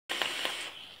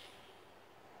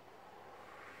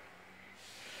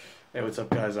Hey, what's up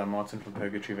guys? I'm Martin from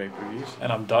Purgatory Vape Reviews.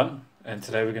 And I'm Don, and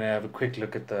today we're going to have a quick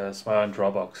look at the Smoant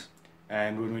Rabox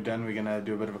And when we're done, we're going to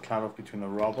do a bit of a cloud off between the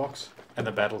Rabox. and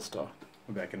the Battlestar.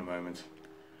 We're back in a moment.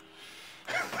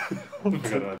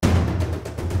 Forgot about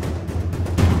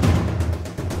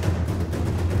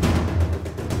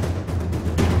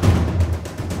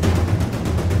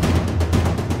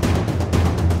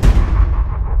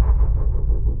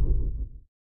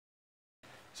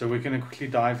So we're going to quickly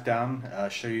dive down,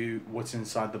 show you what's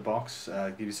inside the box,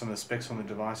 give you some of the specs on the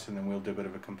device, and then we'll do a bit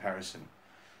of a comparison.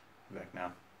 Back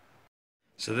now.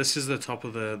 So this is the top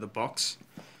of the box.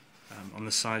 On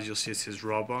the side you'll see it says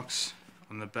Rabox.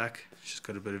 On the back it's just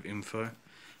got a bit of info,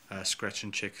 scratch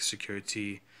and check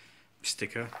security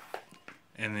sticker,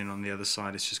 and then on the other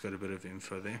side it's just got a bit of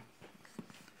info there.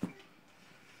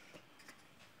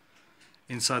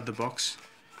 Inside the box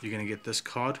you're going to get this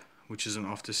card, which is an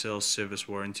after-sales service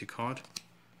warranty card,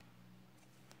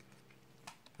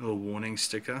 a little warning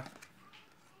sticker,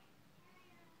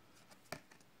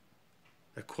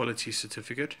 a quality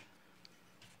certificate,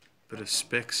 bit of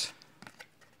specs.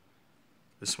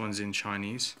 This one's in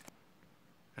Chinese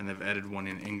and they've added one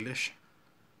in English,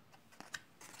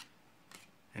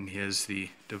 and here's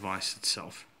the device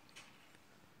itself.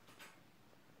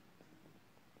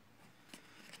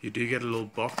 You do get a little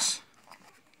box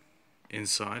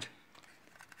inside.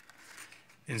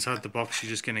 Inside the box you're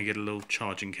just going to get a little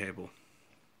charging cable,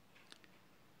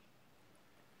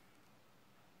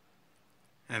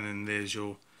 and then there's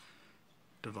your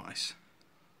device.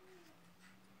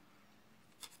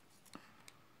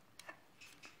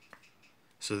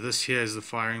 So this here is the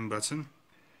firing button.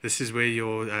 This is where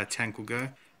your tank will go,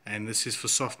 and this is for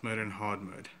soft mode and hard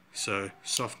mode. So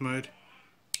soft mode,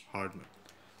 hard mode.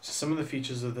 So some of the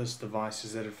features of this device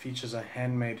is that it features a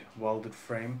handmade welded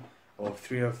frame of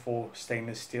 304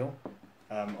 stainless steel.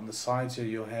 On the sides here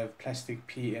you'll have plastic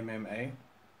PMMA.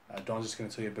 Don's just going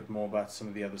to tell you a bit more about some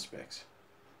of the other specs.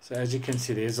 So as you can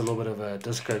see, there's a little bit of a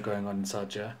disco going on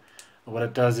inside here. And what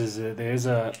it does is there's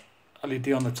a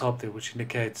LED on the top there which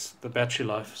indicates the battery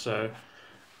life. So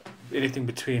anything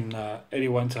between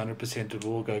 81 to 100% it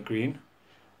will go green.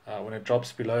 When it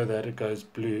drops below that it goes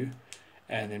blue,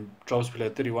 and then drops below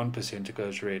 31% it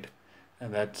goes red.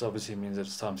 And that obviously means that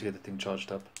it's time to get the thing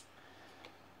charged up.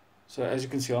 So as you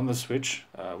can see on the switch,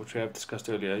 which we have discussed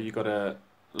earlier, you got a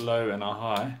low and a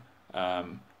high.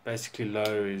 Basically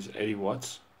low is 80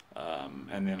 watts,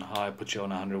 and then high puts you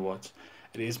on 100 watts.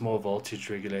 It is more voltage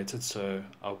regulated, so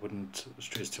I wouldn't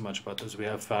stress too much about this. We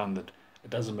have found that it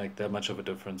doesn't make that much of a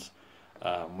difference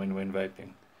when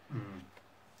vaping.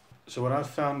 So what I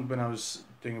found when I was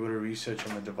doing a bit of research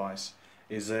on the device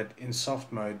is that in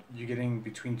soft mode you're getting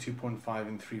between 2.5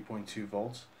 and 3.2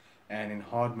 volts, and in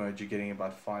hard mode you're getting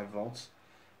about 5 volts.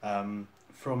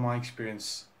 From my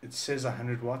experience it says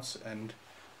 100 watts, and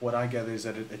what I gather is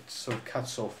that it sort of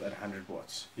cuts off at 100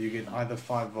 watts. You get either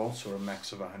 5 volts or a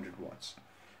max of 100 watts.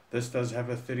 This does have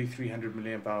a 3300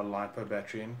 milliamp hour LiPo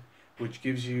battery in, which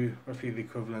gives you roughly the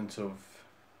equivalent of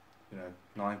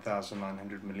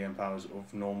 9,900 milliamp hours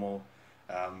of normal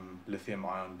lithium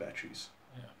ion batteries.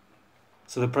 Yeah.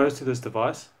 So the pros to this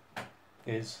device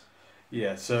is?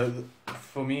 Yeah, so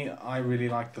for me, I really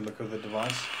like the look of the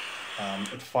device.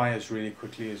 It fires really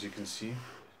quickly, as you can see.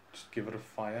 Just give it a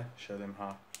fire, show them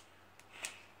how.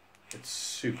 It's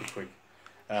super quick.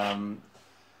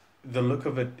 The look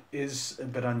of it is a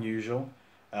bit unusual.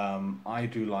 I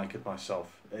do like it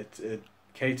myself. It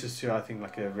caters to, I think,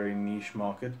 like a very niche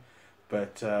market,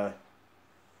 but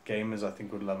gamers I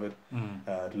think would love it.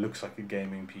 It looks like a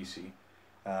gaming PC.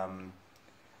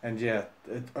 And yeah,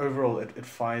 overall it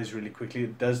fires really quickly.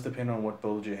 It does depend on what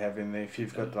build you have in there. If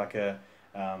you've got like a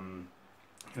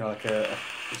like a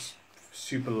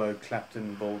super low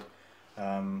Clapton build,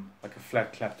 like a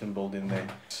flat Clapton build in there,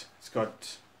 it's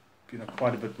got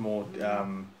quite a bit more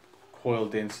coil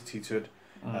density to it,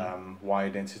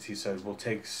 wire density, so it will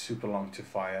take super long to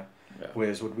fire. Yeah.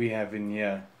 Whereas what we have in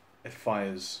here, it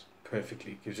fires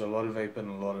perfectly, gives you a lot of vapor and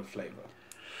a lot of flavor.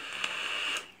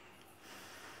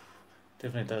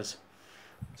 Definitely does.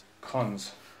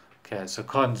 Cons. Okay, so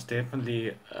cons,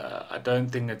 definitely, I don't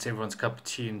think it's everyone's cup of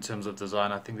tea in terms of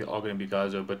design. I think there are going to be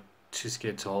guys who are a bit too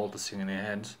scared to hold this thing in their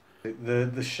hands.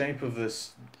 The shape of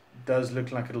this does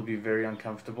look like it'll be very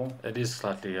uncomfortable. It is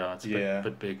slightly, it's a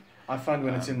bit big. I find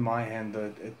when it's in my hand,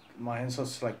 though, my hand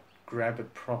starts to like grab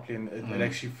it properly, and it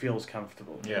actually feels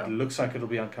comfortable. Yeah. It looks like it'll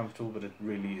be uncomfortable, but it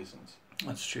really isn't.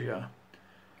 That's true, yeah.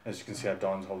 As you can see how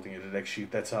Don's holding it,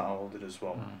 that's how I hold it as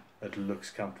well. It looks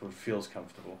comfortable, it feels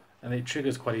comfortable. And the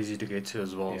trigger's quite easy to get to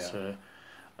as well, Yeah. so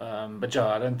But yeah,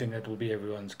 I don't think that will be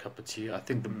everyone's cup of tea. I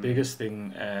think the biggest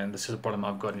thing, and this is a problem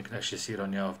I've got, and you can actually see it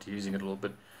on here after using it a little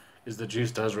bit, is the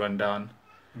juice does run down,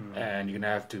 and you're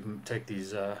gonna have to take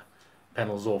these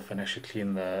panels off and actually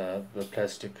clean the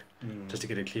plastic just to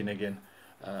get it clean again.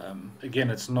 Again,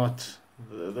 it's not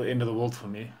the end of the world for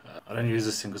me. I don't use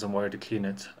this thing because I'm worried to clean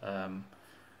it.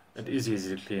 It is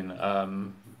easy to clean,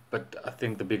 but I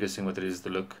think the biggest thing with it is the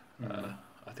look.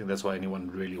 I think that's why anyone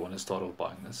would really want to start off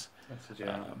buying this. That's it,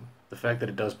 yeah. The fact that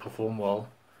it does perform well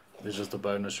is just a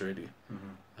bonus, really.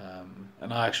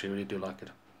 And I actually really do like it.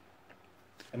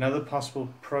 Another possible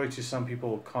pro to some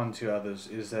people, con to others,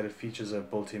 is that it features a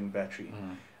built-in battery.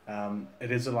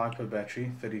 It is a LiPo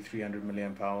battery, 3300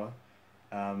 milliamp hour.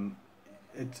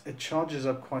 It charges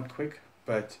up quite quick,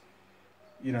 but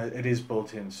you know it is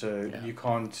built in, so you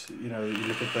can't. You know, you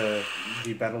look at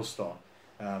the Battlestar,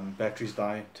 batteries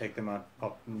die, take them out,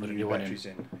 pop new batteries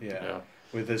in. Yeah.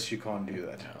 With this, you can't do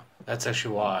that. Yeah. That's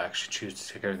actually why I actually choose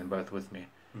to take everything both with me,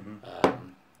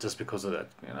 just because of that.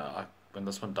 You know, when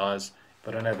this one dies, if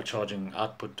I don't have a charging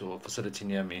output or facility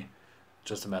near me,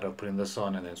 just a matter of putting this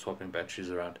on and then swapping batteries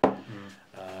around.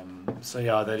 So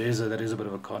yeah, that is a bit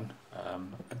of a con.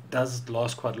 It does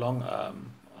last quite long. I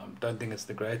don't think it's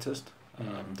the greatest.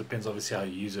 Depends obviously how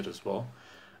you use it as well.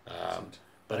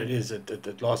 But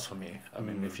it lasts for me. I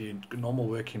mean, if you normal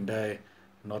working day,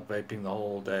 not vaping the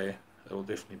whole day, it'll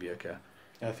definitely be okay.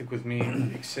 I think with me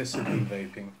excessively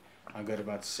vaping, I got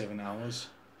about 7 hours,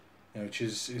 you know, which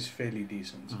is fairly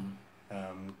decent.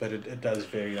 But it does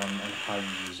vary on how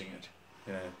you're using it.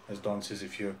 You know, as Don says,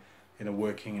 if you're in a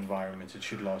working environment, it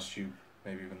should last you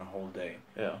maybe even a whole day.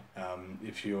 Yeah.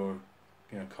 If you're,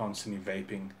 you know, constantly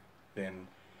vaping, then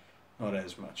not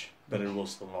as much, but it will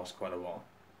still last quite a while.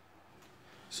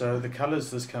 So the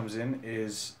colors this comes in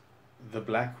is the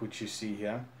black, which you see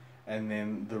here, and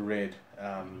then the red.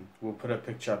 We'll put a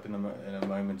picture up in a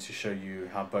moment to show you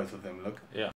how both of them look.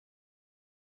 Yeah.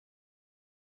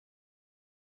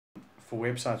 For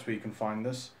websites where you can find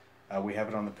this, we have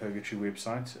it on the Purgatory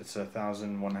website. It's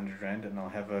 1,100 Rand, and I'll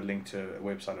have a link to a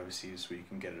website overseas where you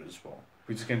can get it as well.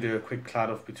 We're just going to do a quick cloud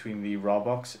off between the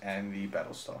Rabox and the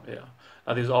Battlestar. Yeah.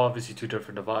 Now these are obviously two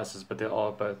different devices, but they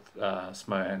are both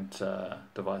Smoant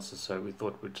devices, so we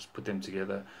thought we'd just put them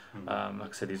together. Like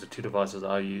I said, these are two devices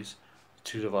I use,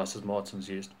 two devices Martin's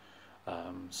used.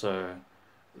 So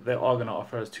they are going to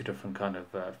offer us two different kind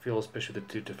of feel, especially the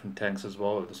two different tanks as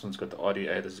well. This one's got the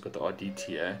RDA, this has got the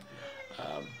RDTA.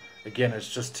 Again,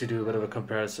 it's just to do a bit of a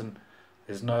comparison.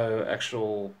 There's no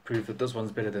actual proof that this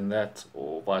one's better than that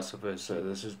or vice versa.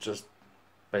 This is just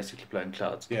basically playing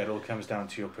clouds. Yeah, it all comes down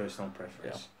to your personal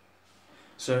preference. Yeah.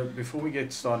 So before we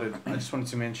get started, I just wanted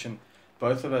to mention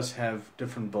both of us have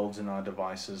different builds in our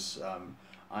devices.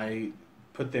 I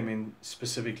put them in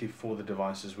specifically for the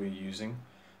devices we're using.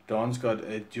 Don's got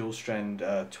a dual strand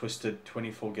twisted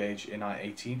 24 gauge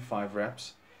NI80 5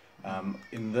 wraps.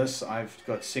 In this I've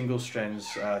got single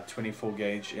strands 24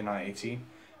 gauge NI80.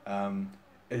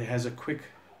 It has a quick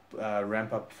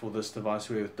ramp up for this device,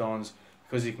 where with Don's,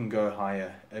 because you can go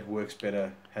higher, it works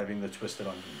better having the twisted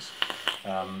on these.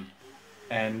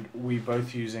 And we're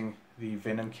both using the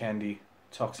Venom Candy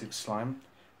Toxic Slime.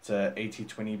 It's a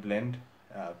 80-20 blend,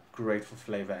 great for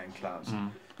flavor and clouds.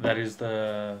 That is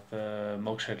the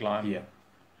milkshake lime. Yeah.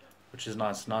 Which is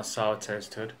nice sour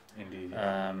taste to it. Indeed.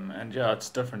 And yeah, it's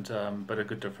different, but a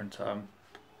good different to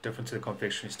the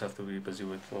confectionery stuff that we're busy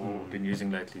with or been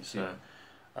using lately. So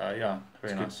yeah,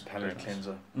 very nice. Good palate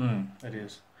cleanser. It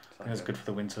is. I think it's good for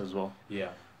the winter as well. Yeah.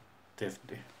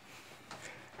 Definitely.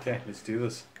 Okay, let's do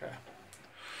this. Okay.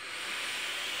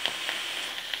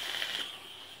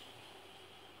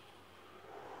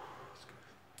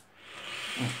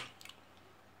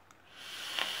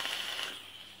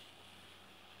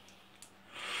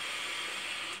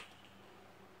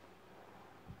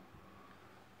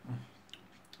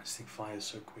 This thing fires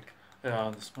so quick.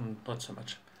 Yeah, this one not so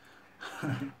much.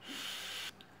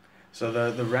 So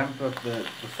the ramp up, the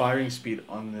firing speed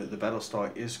on the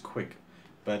Battlestar is quick,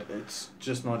 but it's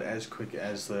just not as quick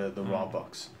as the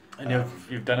Rabox. And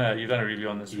you've done a review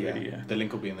on this already. Yeah. The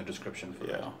link will be in the description for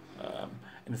that.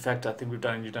 In fact, I think you've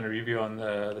done a review on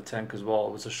the tank as well.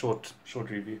 It was a short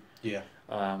review. Yeah.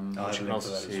 Which you can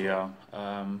also see. Well.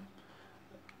 Yeah.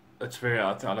 It's very.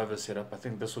 I love the setup. I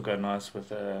think this will go nice with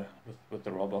the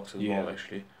Rabox as well.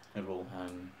 Actually, it will.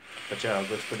 But yeah,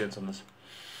 let's put in some of this.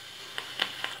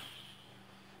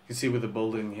 You can see with the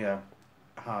building here,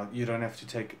 how you don't have to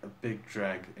take a big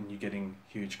drag and you're getting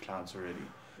huge clouds already.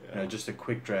 Yeah. You know, just a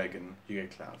quick drag and you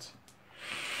get clouds.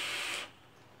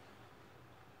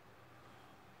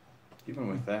 Even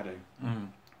with that,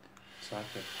 it's like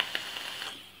it.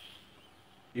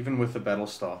 Even with the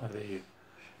Battlestar. Oh, there you.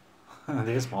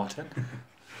 There's Martin.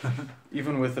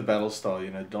 Even with the Battlestar, you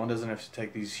know, Don doesn't have to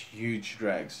take these huge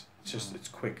drags. It's just, it's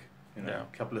quick. You know, Yeah.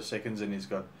 a couple of seconds and he's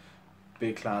got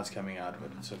big clouds coming out of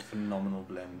it. It's a phenomenal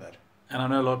blend, that. And I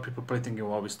know a lot of people probably thinking,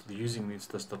 why are we still using this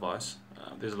device?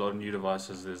 There's a lot of new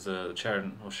devices. There's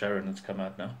Sharon that's come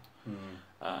out now.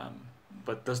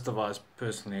 But this device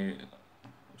personally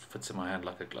fits in my hand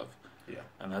like a glove. Yeah.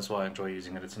 And that's why I enjoy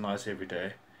using it. It's nice every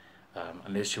day.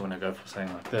 Unless you want to go for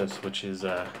something like this, which is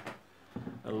a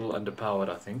little underpowered,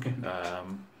 I think.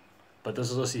 But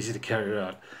this is also easy to carry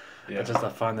around. Yeah. I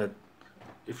find that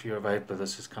if you're a vapor,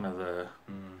 this is kind of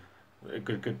a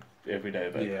good everyday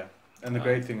vape. Yeah. And the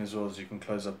great thing as well is you can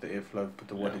close up the airflow, put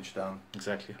the wattage down.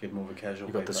 Exactly. Get more of a casual.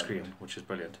 You got the vape screen, output. which is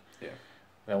brilliant. Yeah.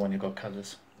 That one you got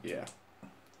colours. Yeah.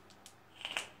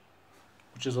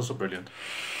 Which is also brilliant.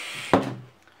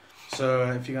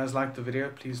 So if you guys liked the video,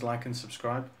 please like and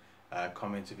subscribe.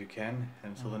 Comment if you can.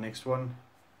 Until the next one,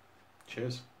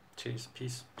 cheers. Cheers.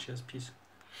 Peace. Cheers. Peace.